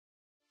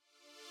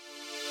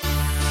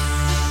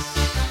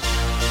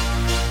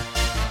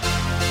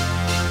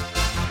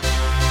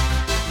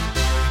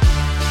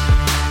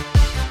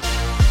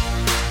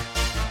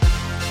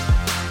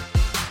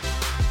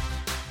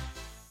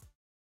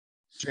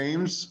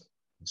James,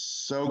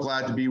 so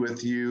glad to be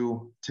with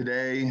you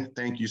today.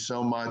 Thank you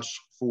so much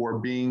for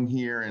being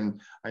here. And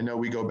I know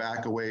we go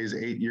back a ways.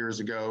 8 years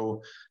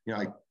ago,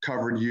 I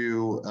covered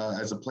you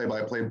as a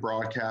play-by-play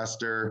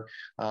broadcaster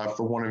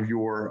for one of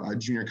your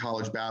junior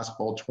college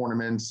basketball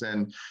tournaments,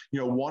 and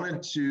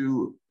wanted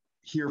to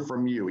hear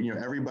from you.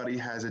 Everybody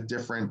has a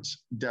different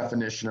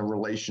definition of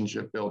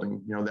relationship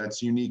building.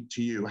 That's unique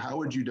to you. How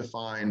would you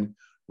define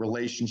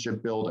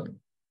relationship building?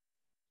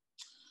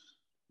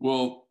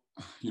 Well,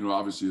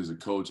 obviously as a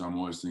coach, I'm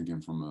always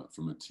thinking from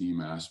a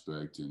team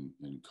aspect and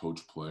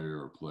coach-player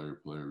or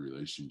player-player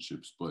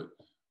relationships. But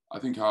I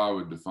think how I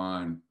would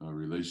define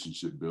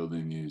relationship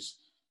building is,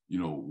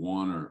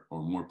 one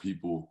or more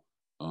people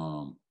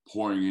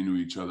pouring into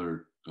each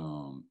other,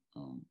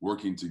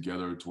 working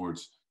together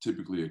towards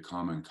typically a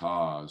common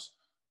cause,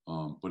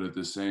 but at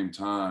the same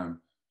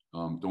time,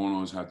 don't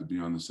always have to be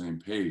on the same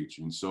page.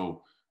 And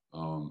so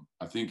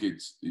I think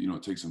it's,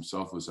 it takes some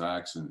selfless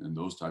acts and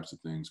those types of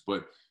things.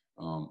 But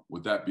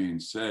with that being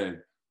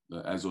said,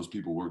 as those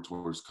people work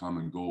towards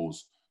common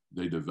goals,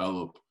 they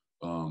develop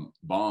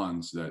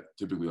bonds that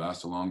typically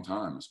last a long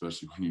time,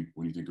 especially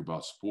when you think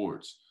about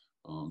sports.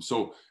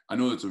 So I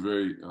know that's a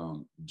very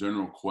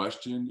general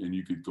question, and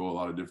you could go a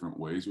lot of different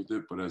ways with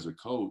it. But as a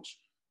coach,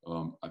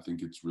 I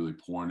think it's really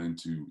pouring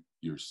into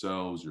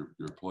yourselves,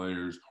 your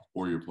players,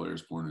 or your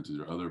players pouring into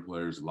their other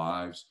players'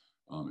 lives,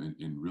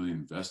 and really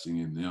investing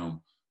in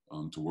them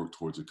to work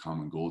towards a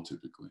common goal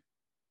typically.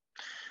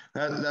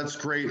 That's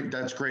great.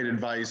 That's great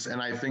advice.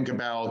 And I think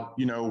about,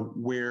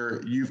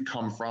 where you've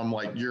come from,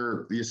 like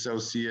you're the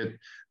associate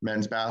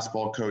men's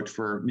basketball coach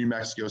for New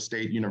Mexico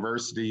State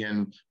University.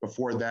 And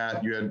before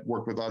that, you had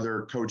worked with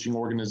other coaching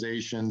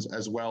organizations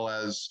as well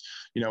as,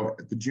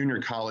 at the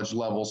junior college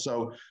level.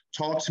 So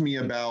talk to me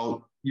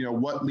about,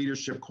 what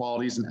leadership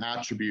qualities and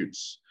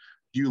attributes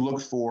do you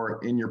look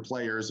for in your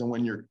players, and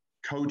when you're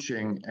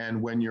coaching and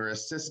when you're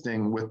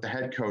assisting with the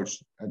head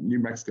coach at New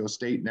Mexico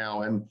State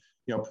now, and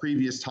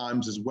previous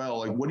times as well.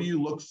 Like, what do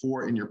you look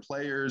for in your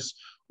players?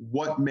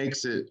 What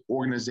makes an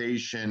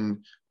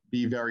organization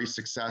be very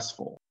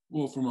successful?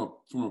 Well,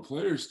 from a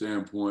player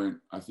standpoint,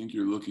 I think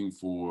you're looking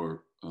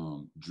for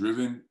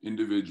driven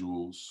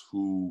individuals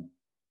who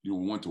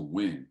want to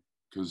win,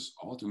 because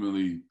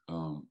ultimately,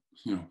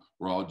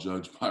 we're all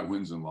judged by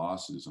wins and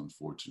losses,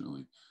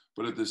 unfortunately.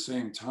 But at the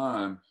same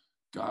time,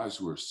 guys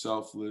who are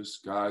selfless,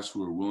 guys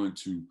who are willing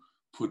to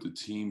put the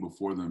team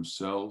before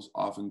themselves,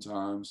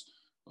 oftentimes.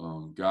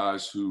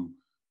 Guys who,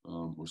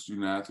 or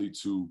student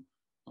athletes who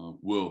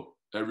will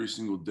every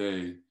single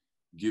day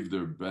give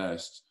their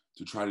best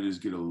to try to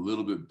just get a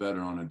little bit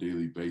better on a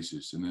daily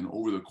basis. And then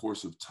over the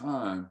course of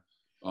time,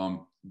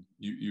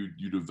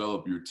 you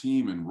develop your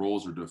team and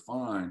roles are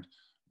defined,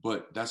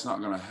 but that's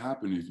not going to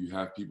happen if you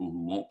have people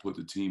who won't put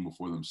the team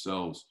before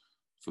themselves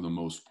for the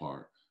most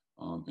part.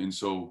 And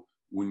so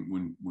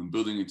when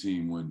building a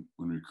team, when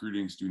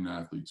recruiting student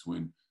athletes,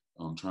 when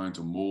trying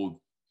to mold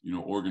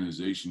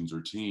organizations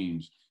or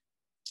teams,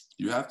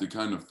 you have to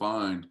kind of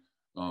find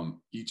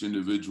each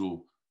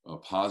individual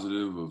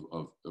positive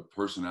of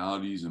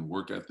personalities and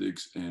work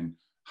ethics and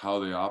how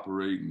they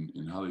operate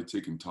and how they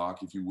tick and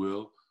talk, if you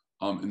will,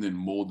 and then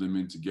mold them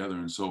in together.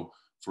 And so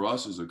for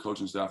us as a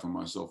coaching staff and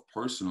myself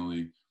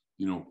personally,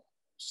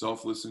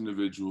 selfless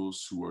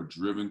individuals who are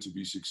driven to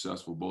be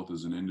successful, both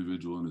as an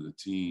individual and as a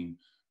team,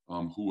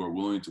 who are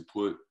willing to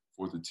put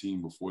forth a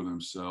team before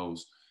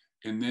themselves.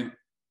 And then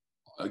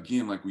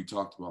again, like we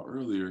talked about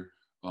earlier,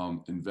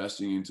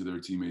 investing into their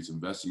teammates,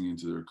 investing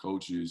into their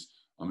coaches,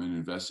 and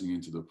investing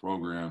into the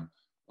program,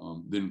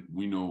 then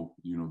we know,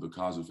 the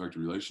cause-effect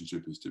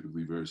relationship is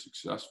typically very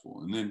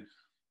successful. And then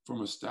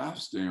from a staff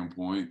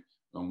standpoint,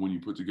 when you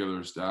put together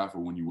a staff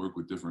or when you work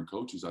with different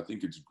coaches, I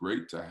think it's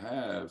great to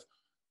have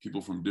people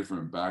from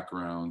different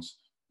backgrounds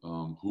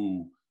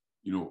who,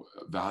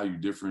 value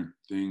different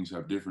things,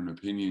 have different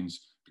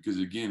opinions, because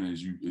again,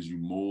 as you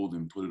mold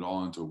and put it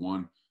all into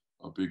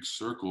a big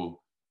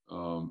circle,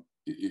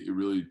 it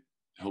really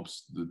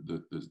helps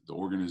the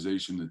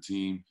organization, the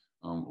team,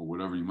 or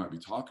whatever you might be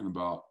talking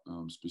about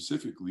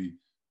specifically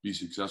be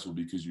successful,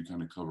 because you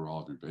kind of cover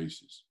all of your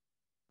bases.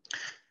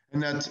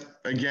 And that's,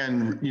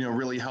 again,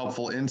 really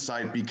helpful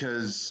insight,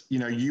 because,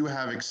 you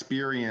have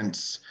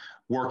experience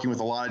working with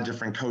a lot of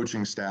different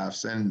coaching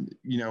staffs. And,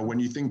 when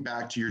you think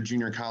back to your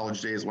junior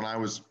college days, when I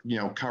was,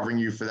 covering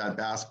you for that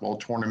basketball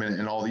tournament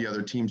and all the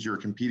other teams you were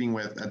competing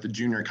with at the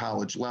junior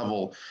college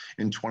level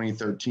in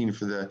 2013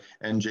 for the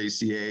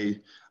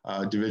NJCAA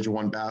Division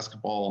I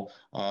basketball,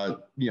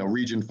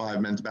 Region V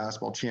men's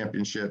basketball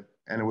championship.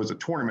 And it was a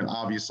tournament.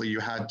 Obviously, you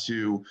had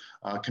to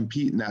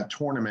compete in that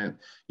tournament.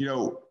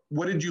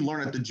 What did you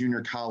learn at the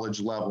junior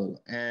college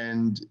level?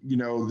 And,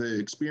 the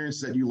experience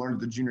that you learned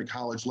at the junior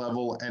college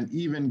level, and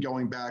even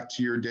going back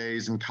to your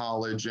days in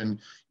college and,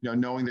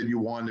 knowing that you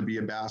wanted to be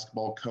a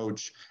basketball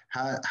coach,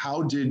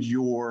 how did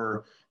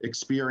your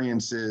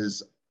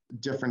experiences,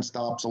 different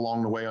stops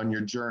along the way on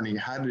your journey,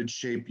 how did it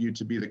shape you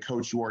to be the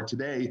coach you are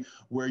today,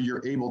 where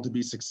you're able to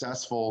be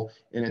successful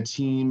in a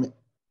team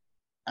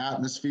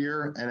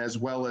atmosphere, and as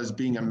well as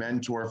being a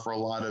mentor for a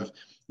lot of,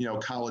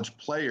 college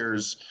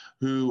players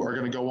who are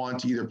going to go on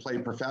to either play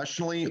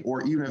professionally,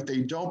 or even if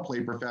they don't play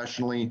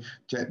professionally,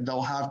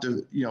 they'll have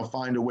to,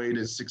 find a way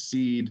to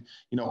succeed,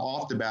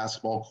 off the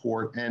basketball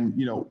court. And,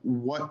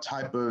 what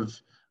type of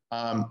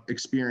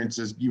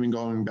experiences, even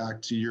going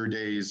back to your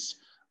days,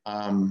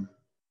 have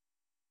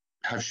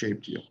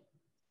shaped you?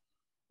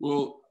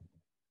 Well,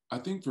 I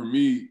think for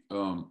me,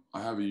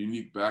 I have a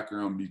unique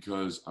background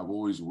because I've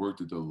always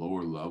worked at the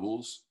lower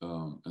levels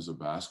as a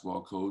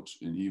basketball coach.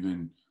 And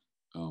even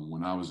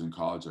when I was in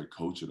college, I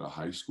coached at a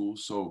high school.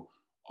 So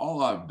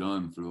all I've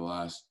done for the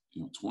last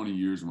 20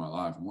 years of my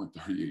life, I'm only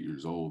 38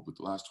 years old, but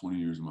the last 20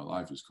 years of my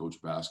life is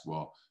coach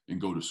basketball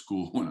and go to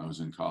school when I was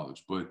in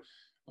college. But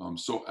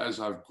so as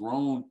I've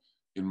grown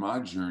in my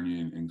journey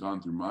and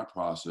gone through my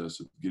process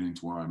of getting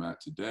to where I'm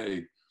at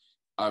today,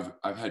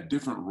 I've had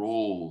different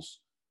roles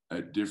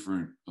at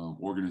different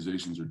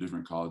organizations or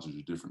different colleges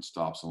or different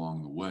stops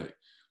along the way.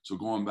 So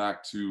going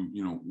back to,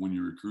 when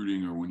you're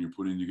recruiting or when you're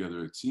putting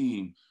together a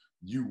team,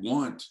 you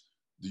want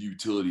the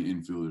utility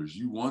infielders,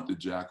 you want the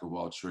jack of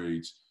all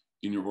trades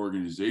in your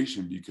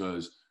organization,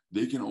 because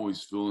they can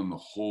always fill in the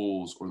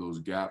holes or those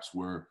gaps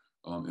where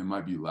it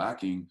might be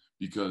lacking,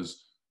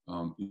 because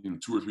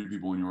two or three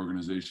people in your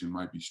organization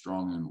might be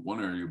strong in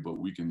one area but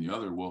weak in the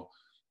other. Well,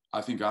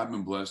 I think I've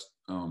been blessed,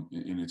 and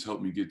it's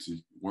helped me get to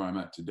where I'm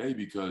at today,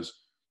 because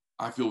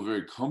I feel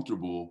very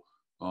comfortable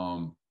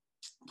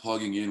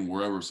plugging in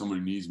wherever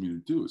somebody needs me to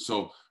do it.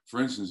 So,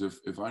 for instance,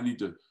 if I need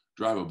to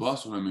drive a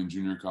bus when I'm in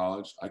junior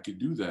college, I could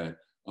do that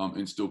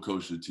and still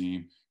coach the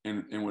team,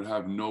 and would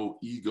have no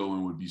ego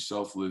and would be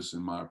selfless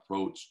in my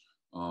approach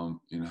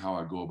in how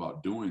I go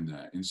about doing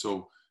that. And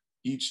so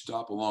each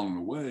stop along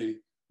the way,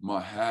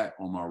 my hat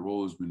or my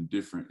role has been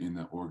different in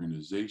that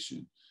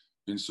organization.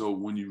 And so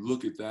when you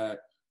look at that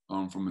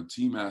from a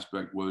team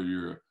aspect, whether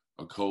you're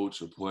a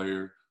coach, a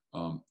player,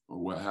 or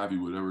what have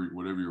you,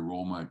 whatever your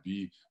role might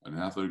be, an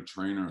athletic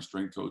trainer, a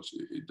strength coach,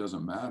 it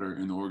doesn't matter.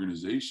 In the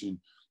organization,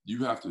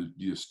 you have to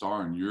be a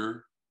star in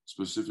your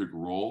specific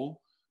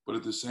role, but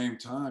at the same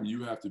time,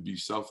 you have to be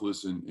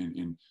selfless and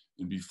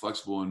be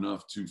flexible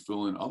enough to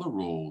fill in other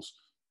roles,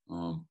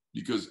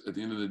 because at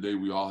the end of the day,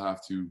 we all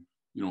have to,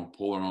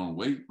 pull our own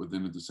weight, but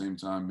then at the same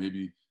time,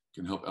 maybe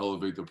can help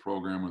elevate the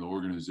program or the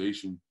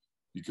organization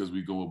because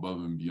we go above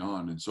and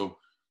beyond. And so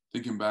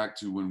thinking back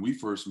to when we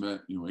first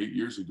met, 8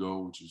 years ago,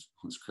 which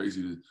was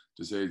crazy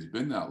to say it's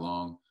been that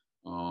long,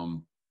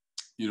 and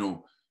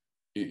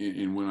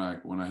when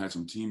I had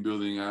some team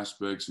building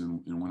aspects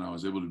and when I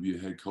was able to be a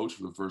head coach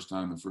for the first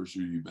time, the first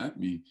year you met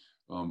me,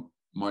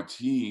 my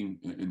team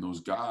and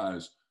those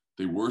guys,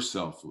 they were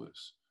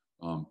selfless.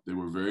 They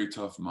were very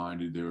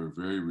tough-minded. They were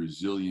very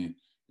resilient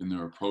in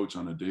their approach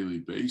on a daily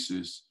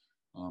basis.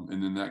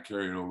 And then that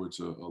carried over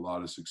to a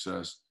lot of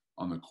success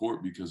on the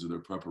court because of their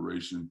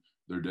preparation,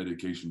 their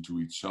dedication to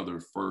each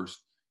other first,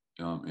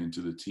 and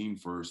to the team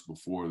first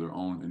before their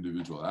own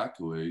individual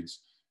accolades.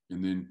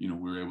 And then,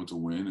 we were able to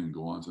win and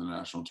go on to the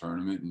national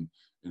tournament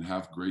and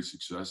have great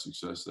success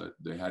that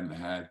they hadn't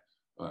had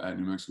at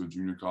New Mexico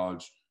Junior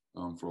College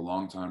for a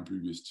long time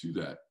previous to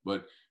that.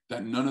 But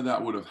none of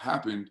that would have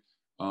happened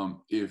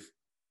if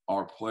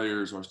our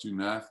players, our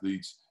student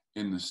athletes,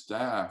 and the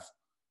staff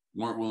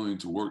weren't willing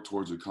to work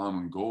towards a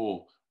common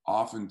goal,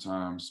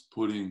 oftentimes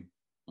putting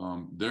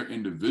their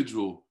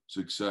individual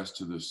success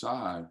to the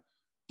side.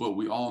 But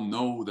we all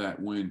know that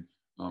when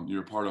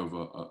you're part of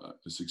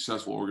a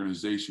successful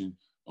organization,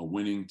 a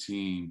winning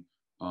team,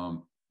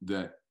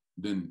 that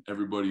then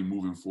everybody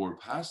moving forward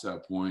past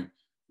that point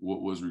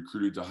was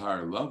recruited to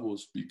higher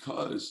levels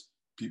because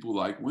people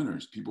like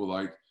winners. People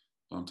like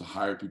to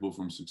hire people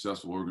from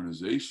successful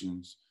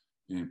organizations.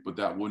 But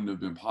that wouldn't have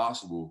been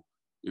possible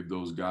if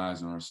those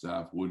guys and our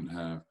staff wouldn't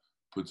have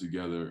put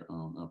together,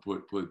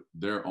 put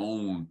their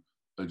own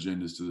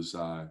agendas to the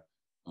side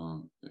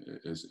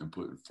and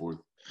put forth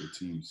the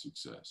team's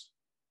success.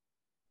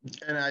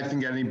 And I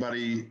think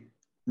anybody,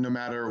 no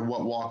matter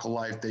what walk of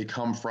life they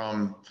come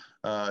from,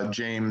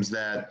 James,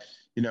 that,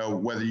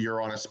 whether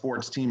you're on a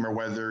sports team or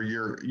whether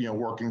you're,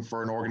 working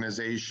for an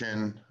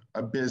organization,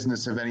 a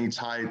business of any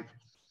type,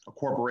 a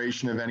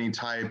corporation of any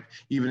type,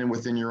 even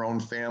within your own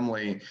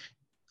family,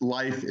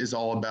 life is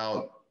all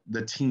about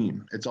the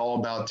team. It's all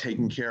about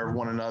taking care of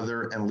one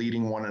another and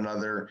leading one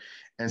another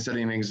and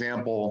setting an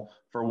example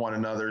for one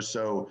another,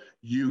 so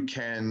you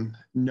can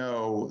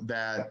know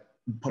that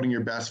putting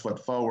your best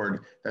foot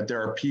forward, that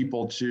there are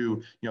people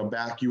to,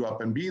 back you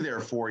up and be there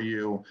for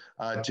you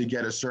to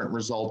get a certain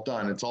result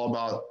done. It's all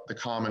about the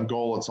common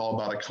goal. It's all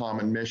about a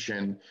common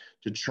mission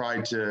to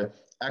try to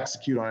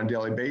execute on a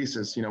daily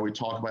basis. We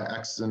talk about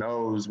X's and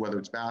O's, whether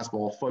it's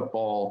basketball,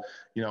 football,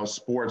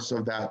 sports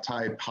of that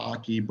type,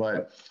 hockey,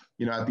 but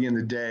at the end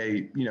of the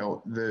day,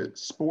 the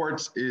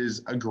sports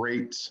is a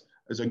great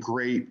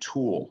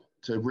tool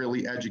to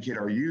really educate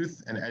our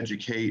youth and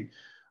educate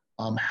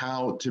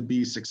how to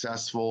be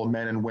successful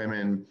men and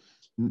women,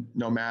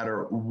 no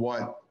matter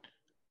what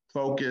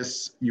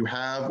focus you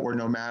have, or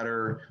no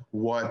matter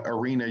what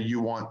arena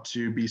you want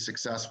to be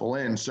successful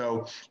in.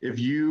 So if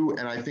you,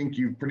 and I think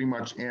you've pretty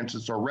much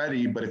answered this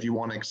already, but if you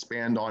want to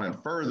expand on it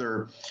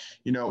further,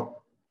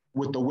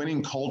 with the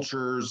winning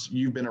cultures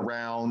you've been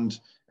around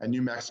at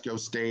New Mexico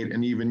State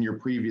and even your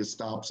previous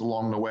stops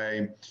along the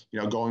way,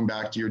 going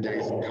back to your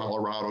days in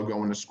Colorado,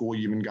 going to school,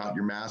 you even got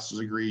your master's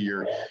degree,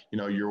 you're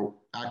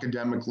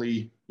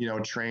academically,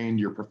 trained,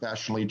 you're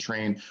professionally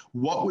trained.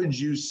 What would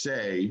you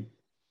say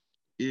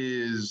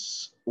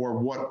is, or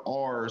what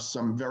are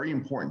some very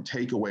important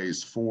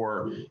takeaways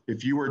for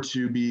if you were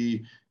to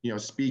be,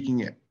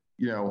 speaking,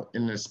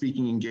 in a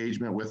speaking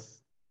engagement with,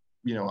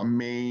 a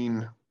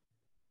main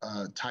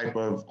type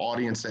of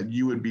audience that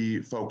you would be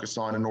focused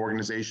on an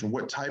organization?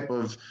 What type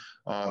of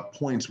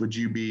points would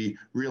you be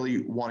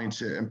really wanting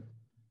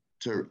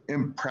to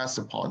impress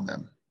upon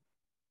them?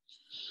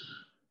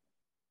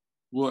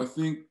 Well, I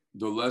think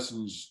the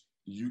lessons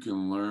you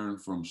can learn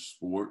from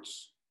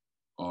sports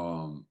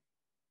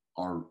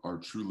are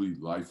truly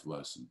life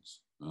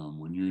lessons.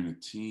 When you're in a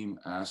team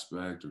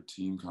aspect or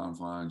team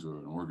confines or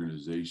an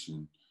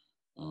organization,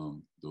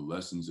 the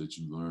lessons that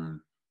you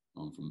learn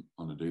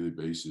on a daily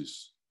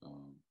basis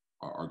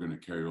are going to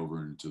carry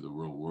over into the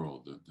real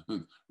world,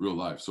 the real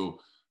life. So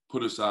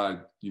put aside,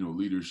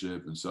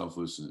 leadership and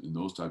selfless and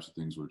those types of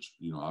things, which,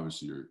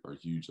 obviously are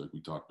huge, like we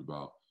talked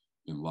about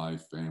in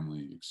life,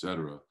 family,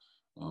 etc.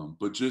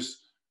 But just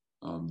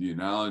the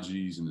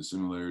analogies and the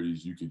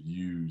similarities you could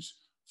use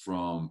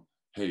from,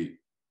 hey,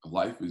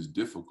 life is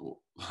difficult.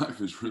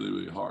 Life is really,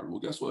 really hard. Well,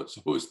 guess what?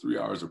 So is 3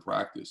 hours of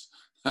practice.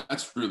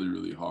 That's really,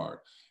 really hard.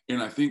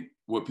 And I think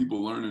what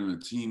people learn in a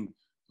team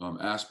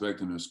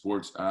aspect and a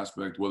sports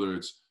aspect, whether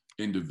it's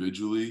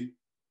individually,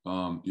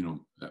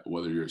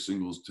 whether you're a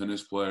singles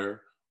tennis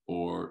player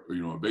or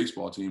a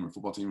baseball team or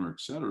football team or et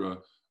cetera,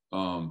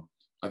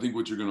 I think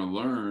what you're going to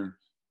learn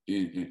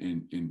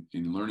in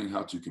learning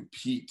how to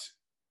compete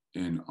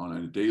and on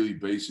a daily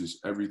basis,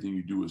 everything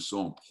you do is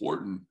so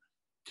important,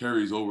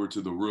 carries over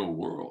to the real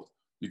world,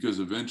 because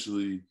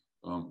eventually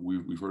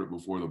we've heard it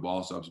before, the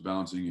ball stops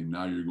bouncing and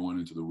now you're going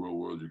into the real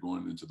world, you're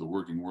going into the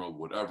working world,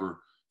 whatever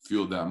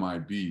field that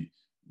might be,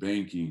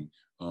 banking,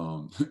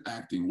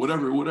 acting,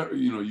 whatever,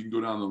 you can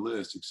go down the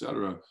list,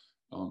 etc.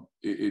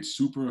 It's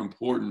super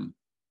important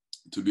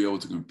to be able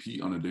to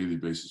compete on a daily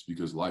basis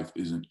because life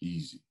isn't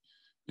easy.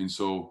 And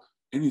so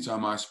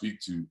anytime I speak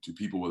to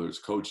people, whether it's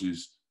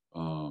coaches,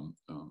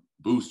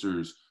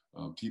 boosters,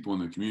 people in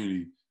the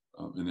community,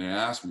 and they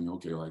ask me,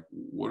 okay, like,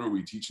 what are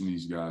we teaching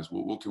these guys?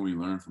 What can we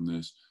learn from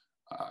this?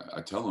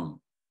 I tell them,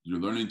 you're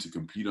learning to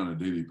compete on a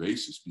daily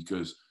basis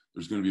because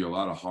there's going to be a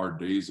lot of hard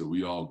days that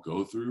we all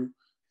go through.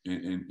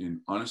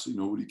 And honestly,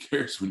 nobody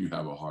cares when you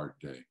have a hard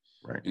day.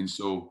 Right. And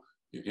so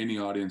any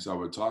audience I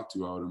would talk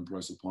to, I would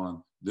impress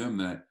upon them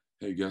that,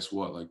 hey, guess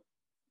what? Like,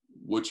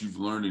 what you've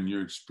learned in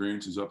your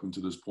experiences up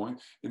until this point,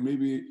 and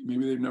maybe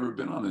they've never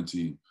been on a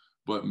team,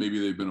 but maybe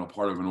they've been a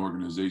part of an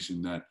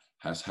organization that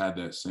has had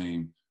that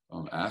same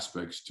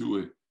aspects to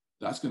it.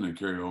 That's going to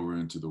carry over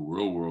into the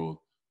real world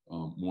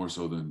more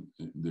so than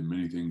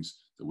many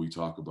things that we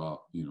talk about,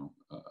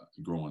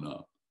 growing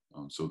up.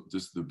 So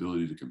just the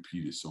ability to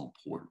compete is so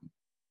important.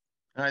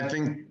 And I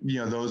think,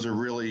 those are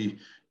really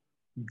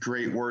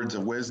great words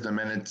of wisdom,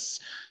 and it's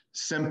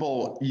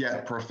simple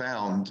yet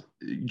profound,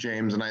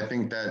 James. And I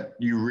think that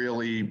you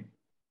really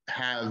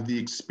have the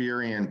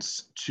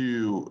experience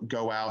to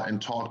go out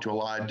and talk to a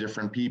lot of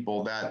different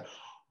people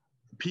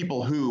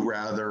who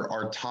rather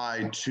are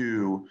tied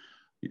to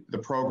the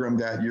program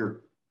that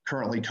you're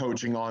currently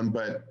coaching on.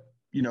 But,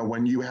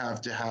 when you have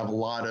to have a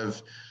lot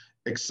of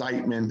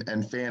excitement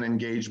and fan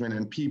engagement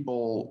and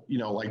people,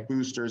 like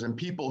boosters and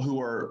people who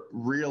are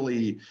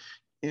really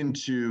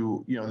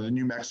into, the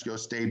New Mexico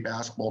State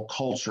basketball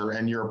culture,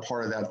 and you're a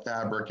part of that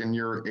fabric, and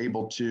you're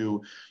able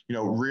to,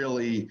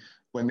 really,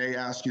 when they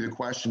ask you the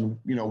question,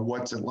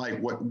 what's it like,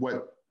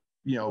 what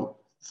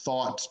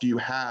thoughts do you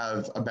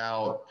have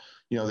about,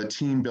 the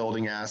team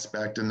building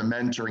aspect and the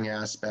mentoring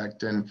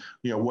aspect, and,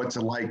 what's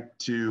it like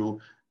to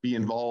be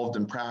involved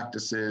in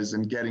practices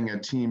and getting a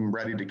team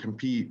ready to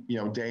compete,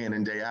 day in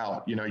and day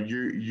out.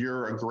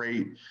 You're a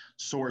great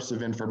source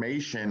of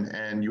information,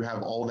 and you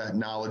have all that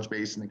knowledge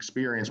base and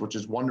experience, which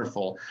is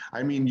wonderful.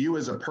 I mean, you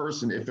as a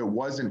person, if it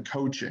wasn't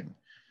coaching,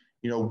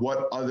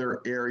 what other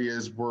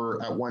areas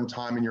were at one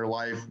time in your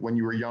life when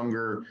you were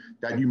younger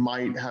that you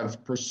might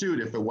have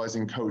pursued if it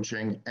wasn't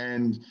coaching?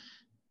 And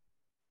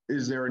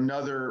is there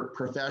another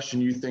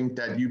profession you think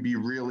that you'd be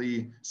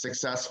really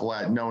successful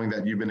at, knowing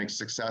that you've been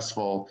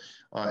successful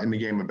in the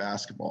game of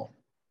basketball?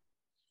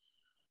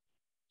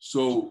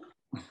 So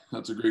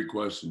that's a great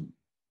question.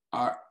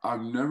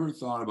 I've never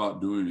thought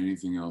about doing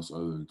anything else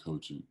other than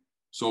coaching.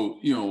 So,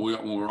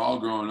 when we're all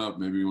growing up,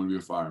 maybe you want to be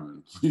a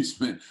fireman, a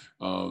policeman,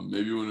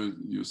 maybe you want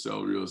to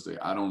sell real estate.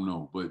 I don't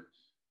know. But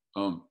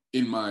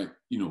in my,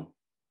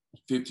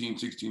 15,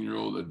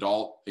 16-year-old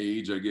adult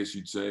age, I guess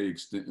you'd say,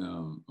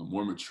 a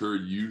more mature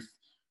youth,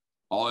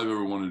 all I've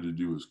ever wanted to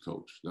do was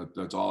coach.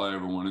 That's all I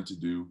ever wanted to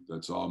do.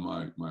 That's all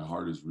my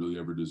heart has really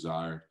ever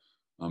desired.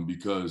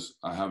 because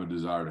I have a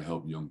desire to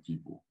help young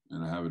people,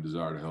 and I have a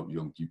desire to help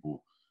young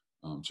people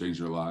change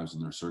their lives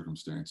and their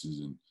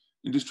circumstances,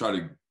 and just try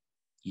to,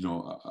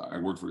 I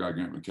worked for a guy,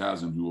 Garrett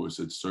Boorojian, who always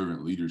said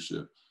servant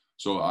leadership.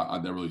 So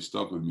that really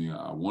stuck with me.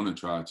 I want to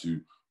try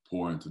to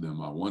pour into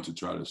them. I want to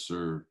try to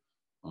serve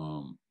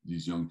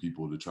these young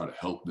people, to try to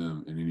help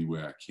them in any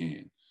way I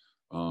can.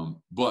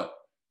 But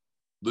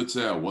let's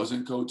say I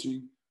wasn't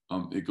coaching.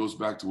 It goes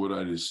back to what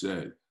I just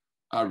said.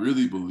 I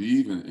really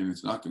believe, and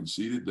it's not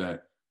conceded,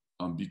 that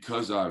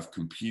because I've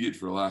competed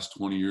for the last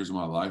 20 years of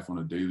my life on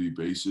a daily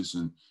basis,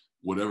 and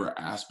whatever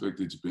aspect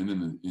it's been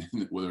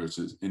in whether it's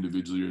as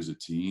individually or as a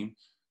team,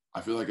 I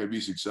feel like I'd be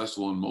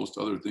successful in most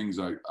other things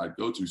I'd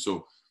go to.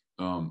 So,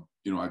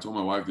 I told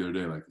my wife the other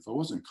day, like, if I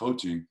wasn't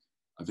coaching,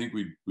 I think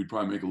we'd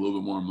probably make a little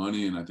bit more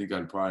money, and I think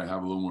I'd probably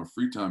have a little more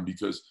free time,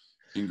 because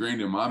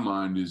ingrained in my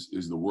mind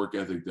is the work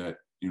ethic that,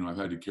 I've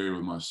had to carry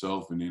with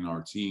myself and in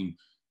our team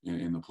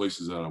and in the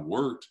places that I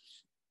worked.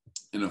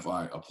 And if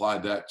I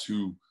applied that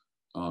to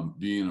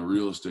being a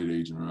real estate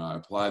agent, or I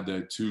applied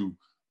that to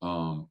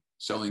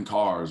selling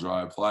cars, or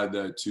I applied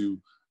that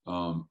to,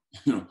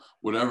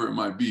 whatever it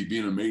might be,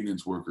 being a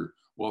maintenance worker.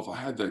 Well, if I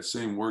had that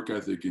same work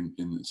ethic and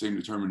the same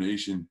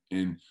determination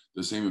and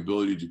the same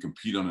ability to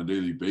compete on a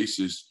daily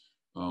basis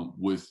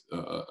with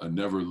a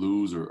never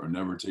lose or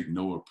never take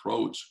no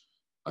approach,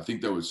 I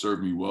think that would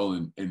serve me well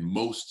in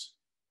most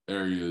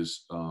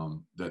areas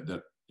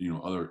that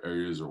other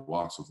areas or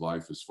walks of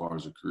life as far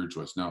as a career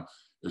choice. Now,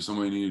 if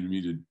somebody needed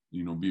me to,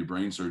 be a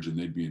brain surgeon,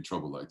 they'd be in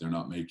trouble. Like, they're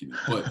not making it.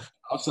 But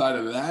outside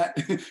of that,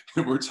 if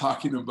we're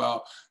talking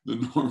about the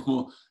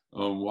normal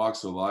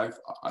walks of life,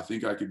 I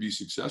think I could be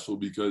successful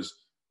because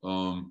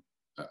I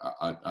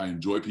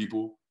enjoy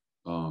people.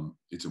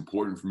 It's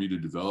important for me to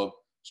develop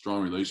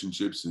strong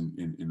relationships,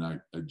 and I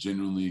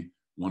genuinely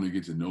want to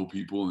get to know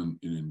people and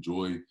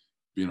enjoy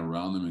being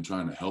around them and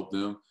trying to help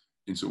them.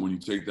 And so when you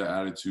take that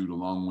attitude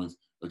along with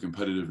a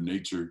competitive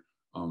nature,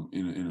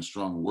 in a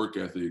strong work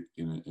ethic,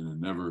 in a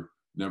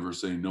never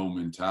say no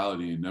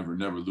mentality, and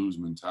never lose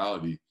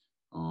mentality,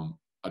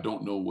 I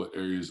don't know what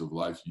areas of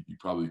life you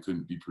probably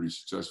couldn't be pretty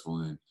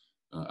successful in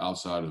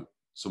outside of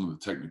some of the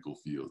technical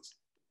fields.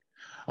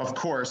 Of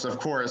course.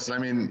 I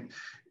mean,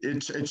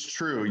 it's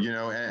true,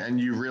 and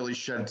you really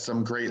shed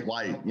some great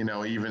light,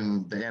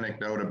 even the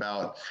anecdote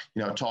about,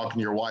 talking to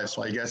your wife.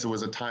 So I guess it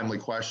was a timely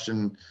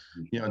question,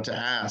 to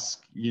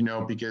ask,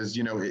 because,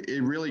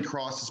 it really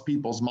crosses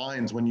people's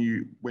minds when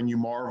you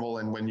marvel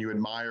and when you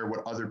admire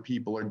what other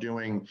people are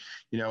doing,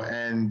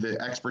 and the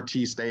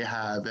expertise they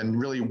have, and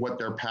really what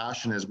their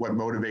passion is, what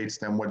motivates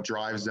them, what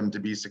drives them to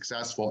be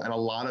successful. And a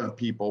lot of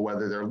people,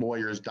 whether they're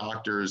lawyers,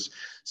 doctors,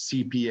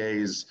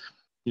 CPAs,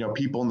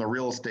 people in the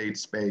real estate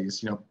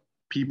space,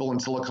 people in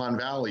Silicon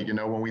Valley,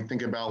 when we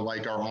think about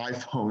like our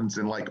iPhones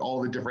and like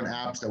all the different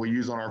apps that we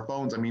use on our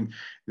phones, I mean,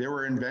 there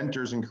were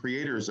inventors and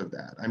creators of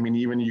that. I mean,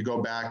 even you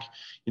go back,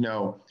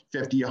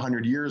 50,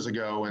 100 years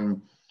ago,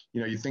 and,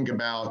 you think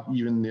about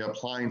even the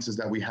appliances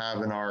that we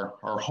have in our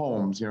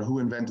homes, who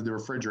invented the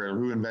refrigerator,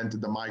 who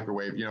invented the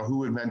microwave,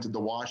 who invented the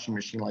washing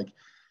machine, like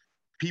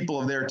people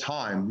of their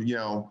time,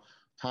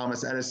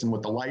 Thomas Edison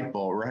with the light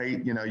bulb,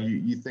 right?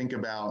 You think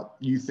about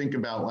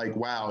like,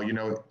 wow,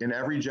 in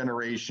every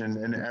generation,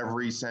 in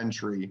every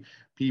century,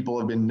 people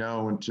have been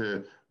known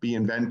to be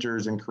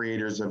inventors and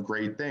creators of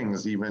great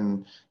things.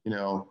 Even,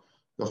 the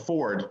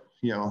Ford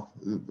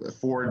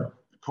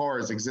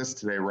cars exist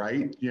today,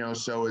 right?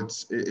 So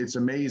it's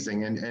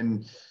amazing.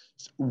 And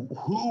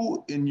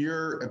who, in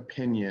your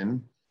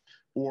opinion,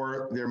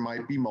 or there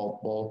might be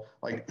multiple,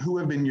 like, who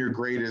have been your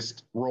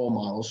greatest role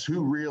models?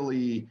 Who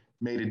really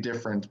made a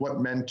difference? What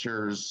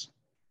mentors,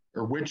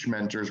 or which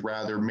mentors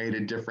rather, made a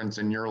difference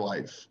in your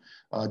life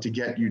to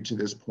get you to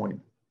this point?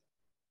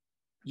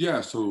 Yeah,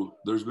 so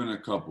there's been a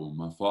couple.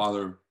 My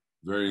father,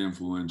 very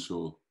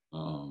influential,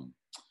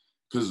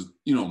 because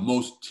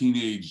most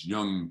teenage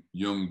young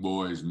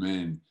boys,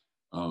 men,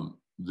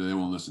 they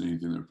won't listen to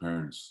anything their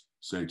parents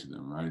say to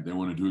them, right? They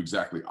want to do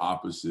exactly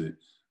opposite.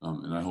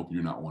 And I hope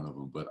you're not one of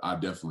them, but I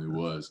definitely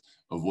was,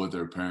 of what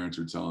their parents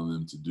are telling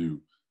them to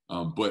do.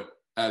 But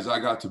as I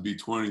got to be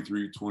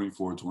 23,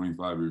 24,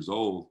 25 years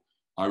old,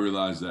 I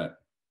realized that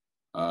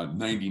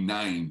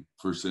 99%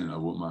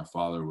 of what my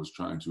father was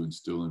trying to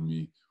instill in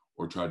me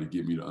or try to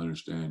get me to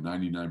understand,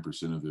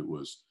 99% of it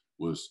was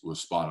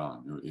spot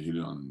on. It hit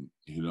on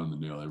the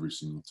nail every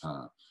single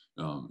time.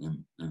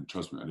 And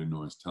trust me, I didn't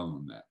know I was telling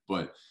them that.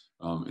 But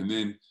and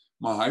then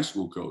my high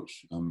school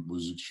coach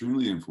was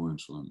extremely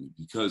influential on me,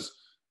 because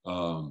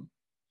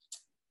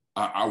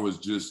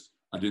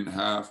I didn't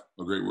have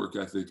a great work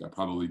ethic. I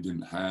probably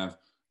didn't have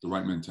the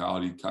right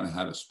mentality, kind of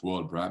had a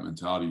spoiled brat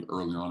mentality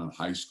early on in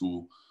high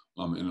school,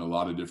 in a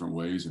lot of different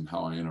ways, and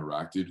how I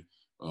interacted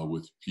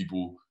with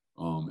people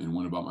and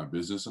went about my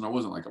business. And I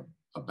wasn't like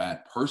a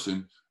bad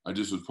person. I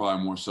just was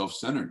probably more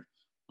self-centered.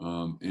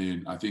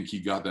 And I think he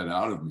got that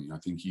out of me. I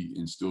think he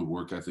instilled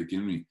work ethic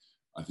in me.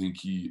 I think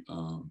he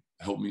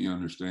helped me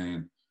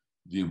understand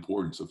the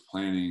importance of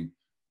planning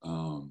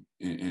and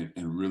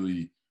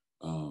really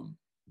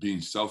being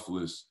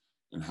selfless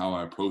and how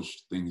I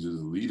approach things as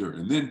a leader.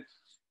 And then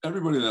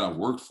everybody that I've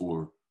worked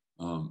for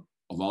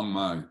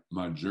along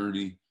my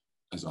journey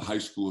as a high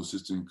school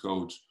assistant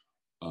coach,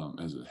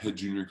 as a head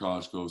junior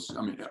college coach.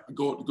 I mean,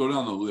 go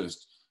down the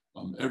list.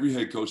 Every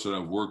head coach that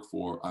I've worked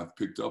for, I've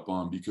picked up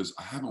on, because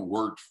I haven't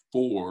worked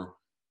for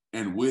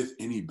and with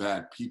any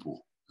bad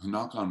people.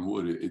 Knock on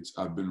wood,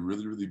 I've been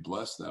really, really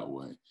blessed that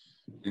way.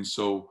 And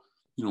so,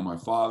 my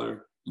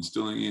father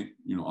instilling it,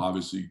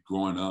 obviously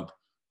growing up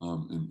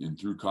and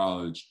through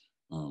college,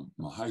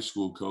 my high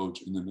school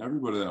coach, and then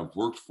everybody that I've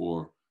worked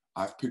for,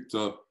 I've picked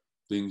up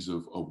things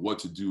of what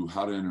to do,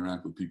 how to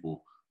interact with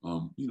people,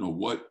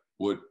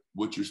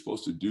 what you're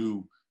supposed to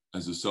do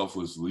as a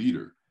selfless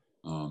leader,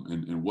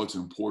 and what's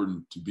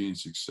important to being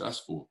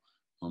successful.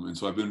 And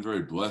so I've been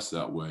very blessed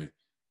that way,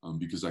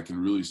 because I can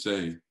really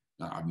say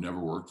I've never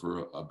worked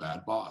for a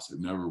bad boss. I've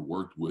never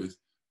worked with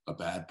a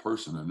bad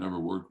person. I've never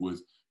worked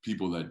with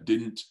people that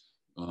didn't,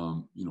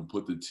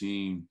 put the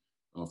team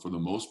for the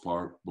most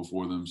part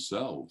before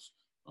themselves.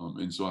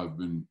 And so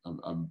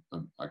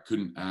I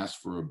couldn't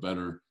ask for a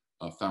better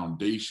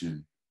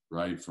foundation,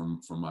 right,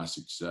 from my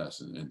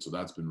success. And so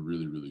that's been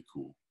really, really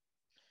cool.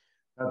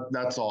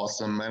 That's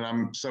awesome. And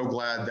I'm so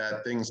glad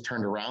that things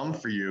turned around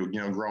for you,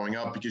 growing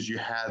up, because you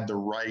had the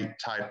right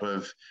type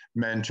of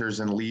mentors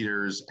and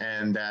leaders,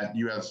 and that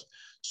you have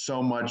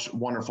so much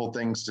wonderful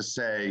things to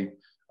say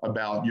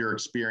about your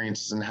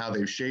experiences and how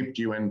they've shaped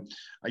you. And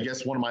I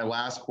guess one of my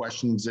last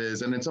questions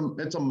is, and it's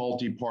a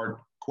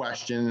multi-part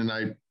question, and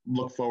I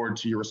look forward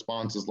to your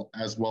responses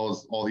as well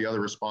as all the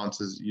other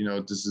responses.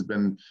 This has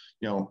been,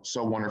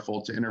 so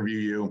wonderful to interview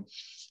you.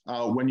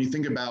 When you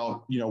think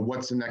about,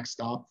 what's the next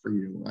stop for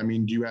you? I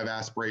mean, do you have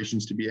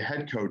aspirations to be a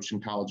head coach in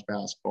college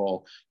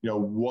basketball?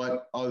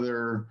 What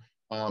other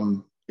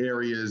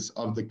areas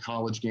of the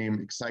college game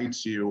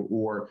excites you?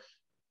 Or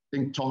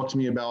talk to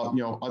me about,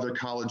 other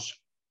college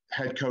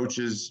head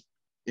coaches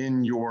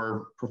in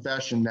your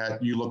profession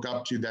that you look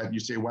up to, that you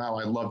say, wow,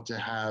 I'd love to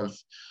have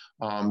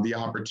the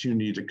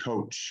opportunity to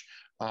coach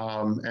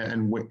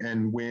and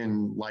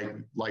win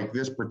like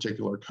this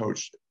particular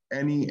coach.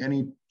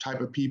 Any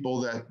type of people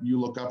that you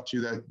look up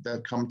to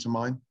that come to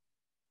mind?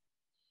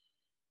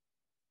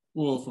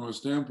 Well, from a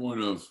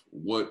standpoint of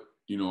what,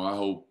 I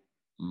hope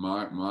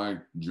my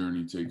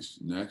journey takes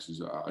next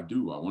is I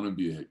want to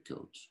be a head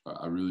coach.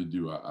 I really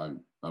do. I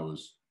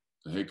was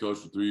a head coach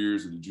for 3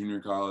 years at the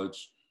junior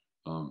college,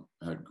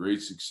 had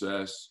great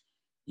success,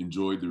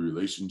 enjoyed the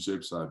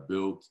relationships I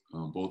built,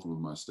 both with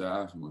my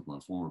staff and with my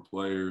former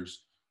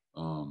players,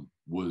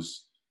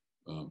 was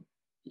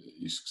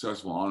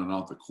successful on and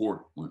off the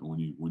court when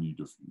you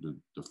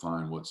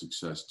define what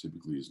success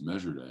typically is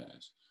measured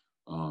as.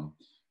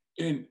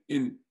 And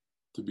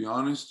to be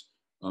honest,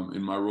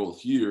 in my role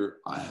here,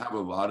 I have a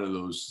lot of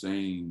those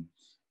same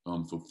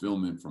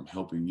fulfillment from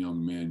helping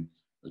young men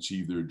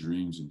achieve their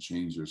dreams and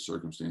change their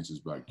circumstances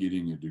by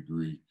getting a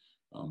degree,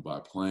 by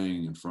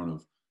playing in front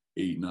of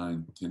 8,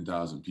 9,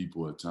 10,000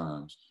 people at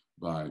times,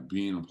 by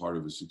being a part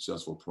of a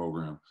successful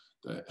program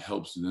that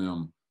helps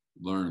them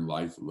learn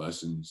life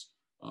lessons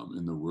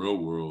in the real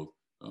world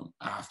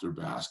after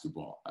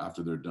basketball,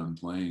 after they're done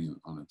playing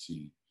on a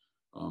team.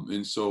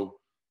 And so,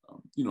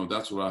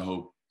 that's what I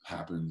hope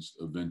happens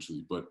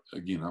eventually. But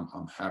again,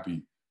 I'm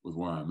happy with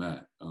where I'm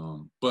at.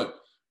 But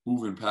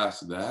moving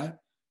past that,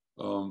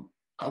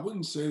 I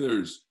wouldn't say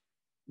there's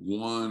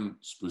one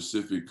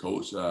specific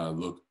coach that I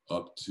look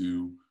up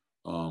to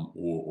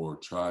or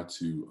try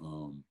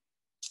to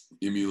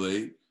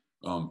emulate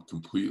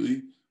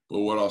completely. But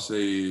what I'll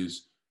say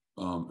is,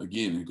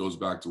 again, it goes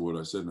back to what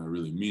I said, and I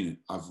really mean it.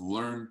 I've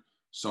learned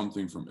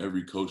something from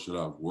every coach that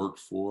I've worked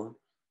for.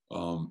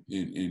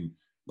 In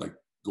like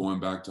going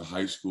back to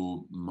high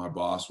school, my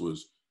boss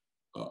was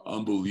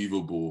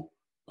unbelievable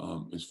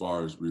as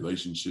far as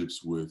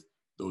relationships with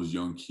those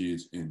young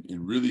kids, and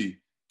really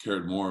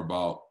cared more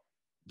about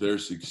their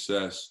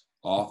success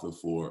off the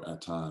floor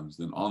at times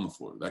than on the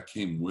floor. That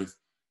came with,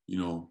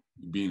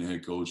 being a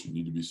head coach. You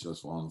need to be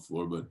successful on the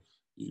floor, but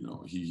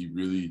he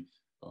really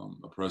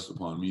impressed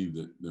upon me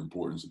the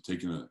importance of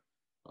taking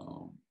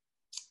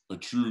a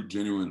true,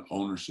 genuine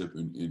ownership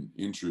and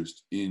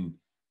interest in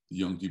the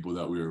young people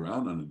that we were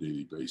around on a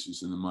daily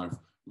basis. And then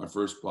my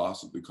first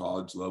boss at the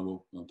college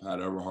level, Pat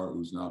Everhart,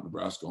 who's now at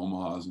Nebraska,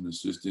 Omaha, as an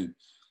assistant,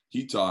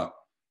 he taught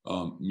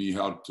me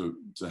how to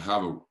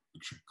have a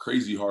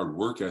crazy hard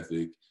work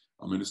ethic.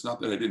 I mean, it's not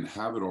that I didn't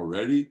have it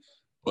already,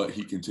 but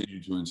he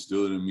continued to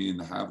instill it in me, and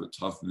to have a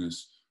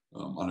toughness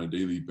on a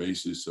daily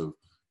basis of,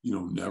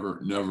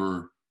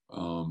 never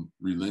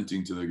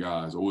relenting to the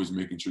guys, always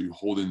making sure you're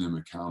holding them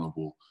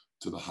accountable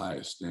to the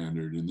highest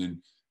standard. And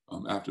then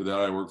after that,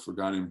 I worked for a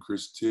guy named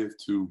Chris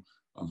Tift, who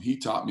he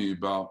taught me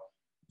about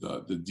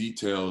the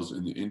details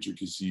and the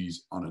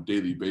intricacies on a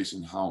daily basis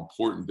and how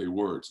important they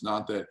were. It's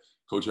not that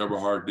Coach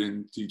Everhart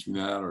didn't teach me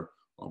that, or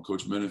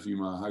Coach Menifee,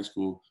 my high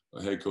school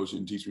head coach,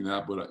 didn't teach me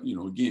that. But,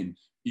 again,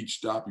 each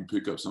stop you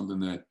pick up something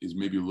that is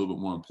maybe a little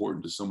bit more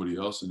important to somebody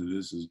else than it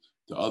is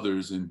to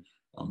others. And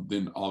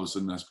then all of a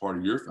sudden that's part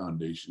of your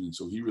foundation. And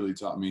so he really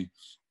taught me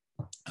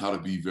how to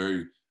be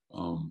very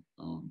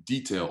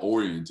detail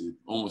oriented,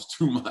 almost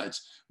too much.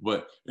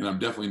 And I'm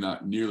definitely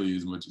not nearly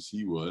as much as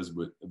he was,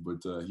 but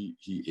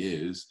he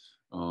is.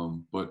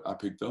 But I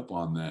picked up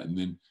on that, and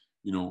then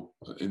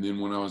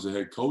when I was a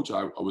head coach,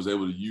 I was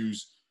able to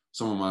use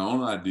some of my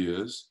own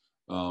ideas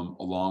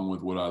along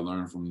with what I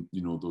learned from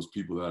those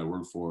people that I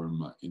worked for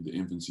in the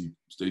infancy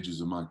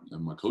stages of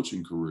my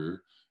coaching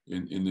career,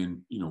 and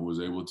then was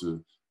able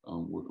to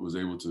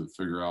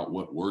figure out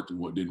what worked and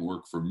what didn't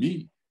work for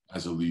me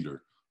as a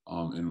leader,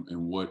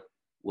 and what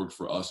worked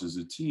for us as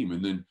a team.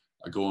 And then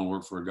I go and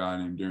work for a guy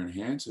named Darren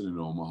Hansen in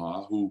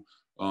Omaha, who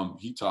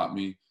he taught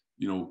me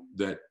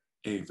that,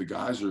 hey, if the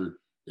guys are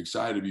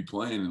excited to be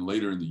playing and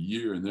later in the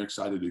year and they're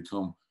excited to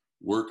come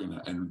work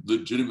and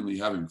legitimately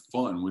having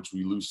fun, which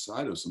we lose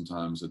sight of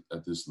sometimes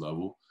at this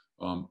level,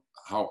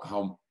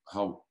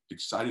 how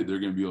excited they're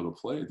going to be able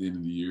to play at the end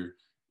of the year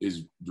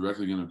is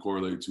directly going to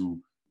correlate to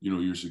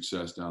your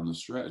success down the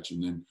stretch.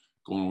 And then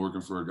going and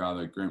working for a guy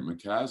like Grant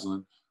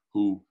McCaslin,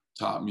 who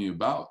taught me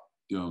about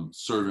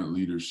servant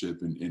leadership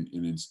and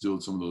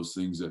instilled some of those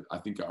things that I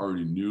think I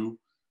already knew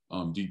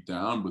deep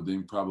down, but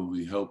then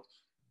probably helped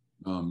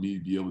me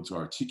be able to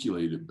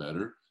articulate it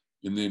better.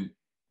 And then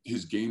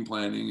his game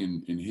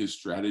planning and his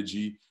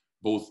strategy,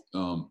 both,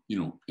 and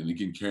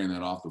again, carrying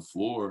that off the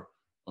floor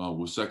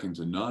was second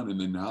to none. And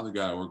then now the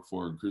guy I work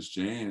for, Chris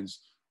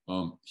Jans,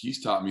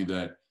 he's taught me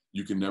that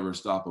you can never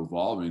stop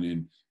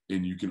evolving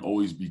and you can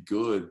always be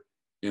good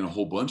in a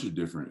whole bunch of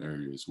different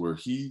areas. Where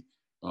he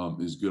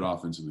is good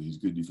offensively, he's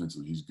good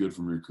defensively, he's good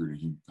from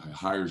recruiting, he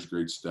hires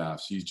great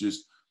staffs. He's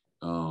just,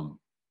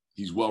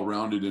 he's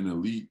well-rounded and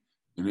elite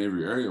in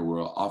every area,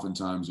 where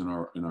oftentimes in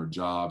our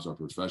jobs, our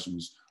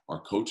professions, our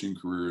coaching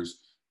careers,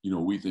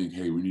 we think,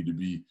 hey, we need to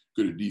be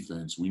good at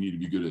defense. We need to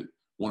be good at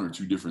one or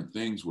two different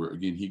things, where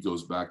again, he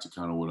goes back to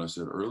kind of what I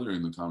said earlier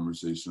in the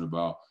conversation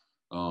about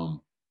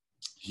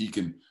he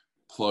can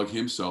plug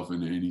himself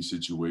into any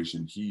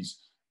situation. He's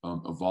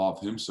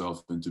evolved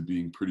himself into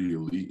being pretty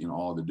elite in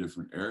all the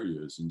different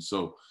areas. And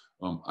so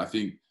I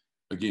think,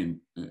 again,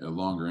 a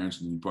longer answer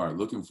than you're probably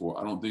looking for.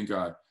 I don't think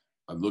I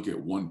look at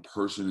one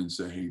person and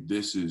say, hey,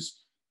 this is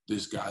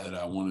this guy that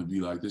I want to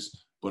be like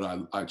this.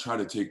 But I try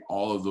to take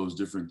all of those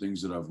different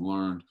things that I've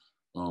learned,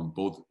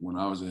 both when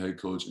I was a head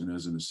coach and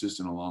as an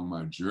assistant along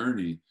my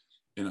journey,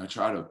 and I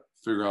try to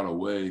figure out a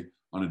way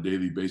on a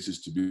daily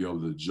basis to be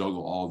able to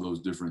juggle all those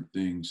different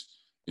things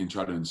and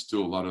try to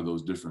instill a lot of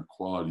those different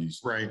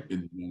qualities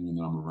in the women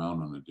that I'm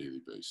around on a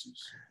daily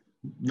basis.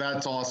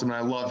 That's awesome.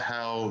 I love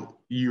how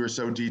you are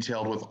so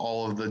detailed with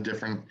all of the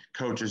different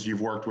coaches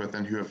you've worked with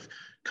and who have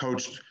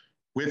coached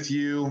with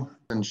you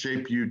and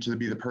shaped you to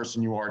be the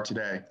person you are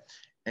today.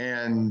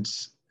 And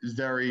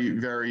very,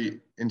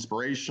 very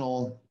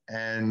inspirational.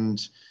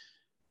 And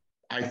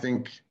I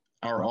think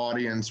our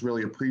audience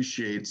really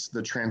appreciates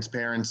the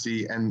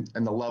transparency and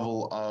the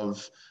level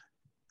of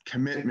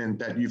commitment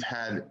that you've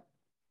had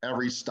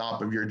every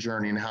stop of your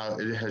journey and how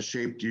it has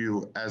shaped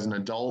you as an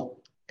adult.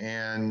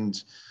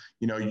 And,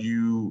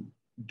 you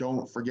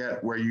don't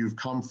forget where you've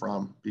come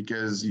from,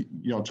 because,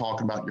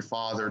 talking about your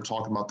father,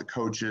 talking about the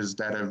coaches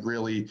that have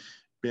really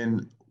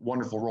been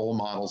wonderful role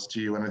models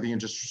to you. And I think it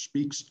just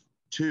speaks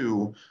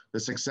to the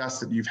success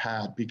that you've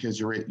had,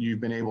 because you've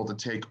been able to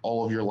take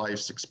all of your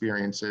life's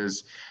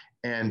experiences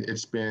and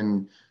it's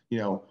been,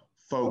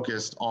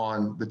 focused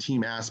on the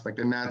team aspect.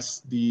 And that's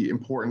the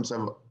importance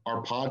of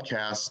our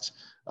podcast,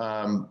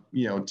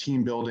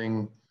 team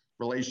building,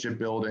 relationship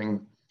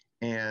building.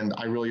 And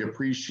I really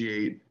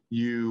appreciate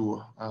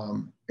you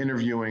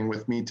interviewing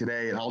with me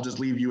today. And I'll just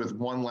leave you with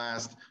one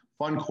last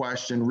fun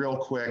question real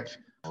quick.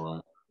 All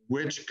right.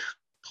 Which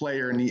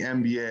player in the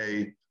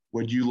NBA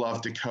would you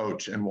love to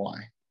coach and why?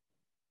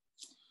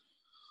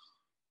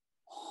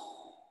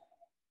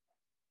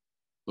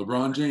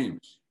 LeBron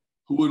James.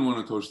 Who wouldn't want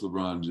to coach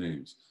LeBron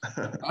James?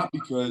 Not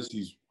because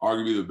he's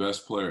arguably the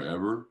best player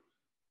ever,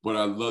 but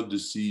I'd love to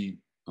see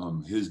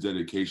his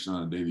dedication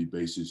on a daily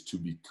basis to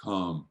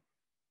become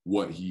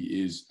what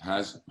he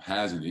has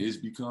and is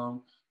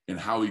become, and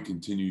how he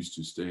continues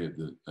to stay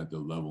at the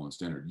level and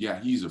standard.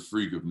 Yeah, he's a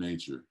freak of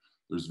nature.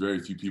 There's very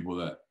few people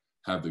that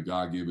have the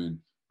God-given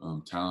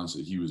talents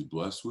that he was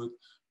blessed with.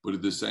 But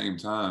at the same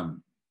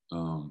time,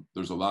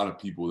 there's a lot of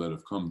people that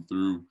have come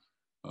through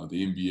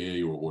the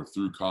NBA or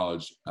through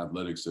college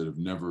athletics that have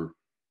never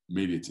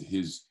made it to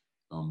his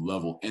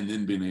level and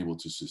then been able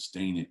to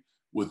sustain it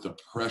with the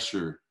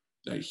pressure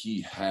that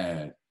he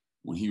had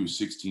when he was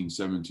 16,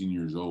 17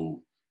 years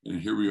old.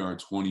 And here we are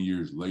 20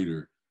 years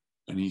later,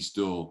 and he's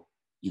still,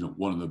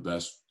 one of the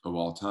best of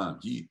all time.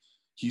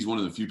 He's one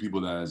of the few people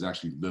that has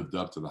actually lived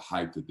up to the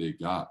hype that they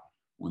got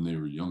when they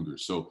were younger.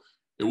 So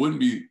it wouldn't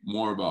be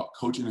more about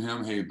coaching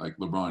him, hey, like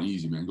LeBron,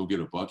 easy, man, go get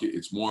a bucket.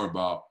 It's more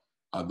about,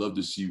 I'd love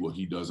to see what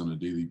he does on a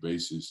daily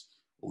basis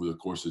over the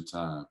course of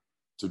time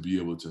to be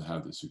able to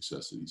have the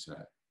success that he's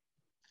had.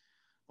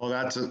 Well,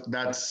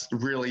 that's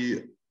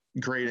really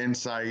great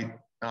insight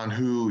on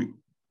who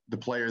the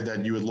player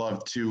that you would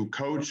love to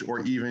coach, or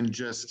even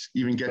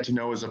get to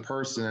know as a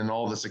person, and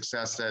all the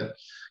success that,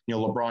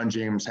 LeBron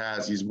James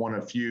has. He's one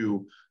of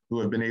few who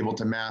have been able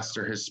to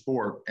master his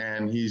sport.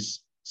 And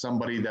he's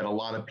somebody that a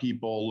lot of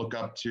people look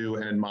up to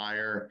and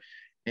admire.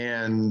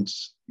 And,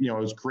 you know,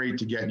 it was great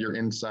to get your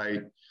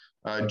insight,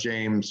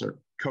 James, or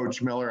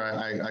Coach Miller.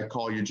 I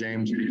call you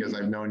James because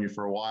I've known you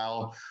for a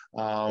while.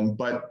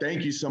 But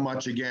thank you so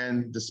much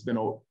again. This has been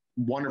a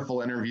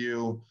wonderful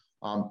interview.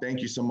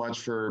 Thank you so much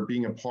for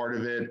being a part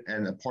of it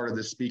and a part of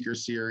the speaker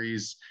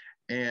series.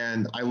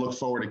 And I look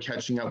forward to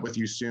catching up with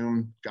you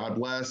soon. God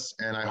bless.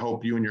 And I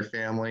hope you and your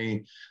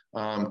family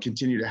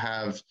continue to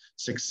have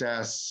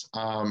success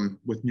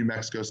with New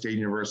Mexico State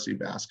University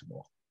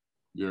basketball.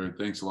 Garrett,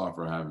 thanks a lot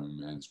for having me,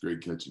 man. It's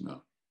great catching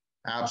up.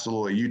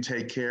 Absolutely. You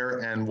take care,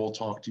 and we'll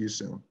talk to you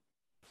soon.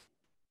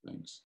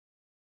 Thanks.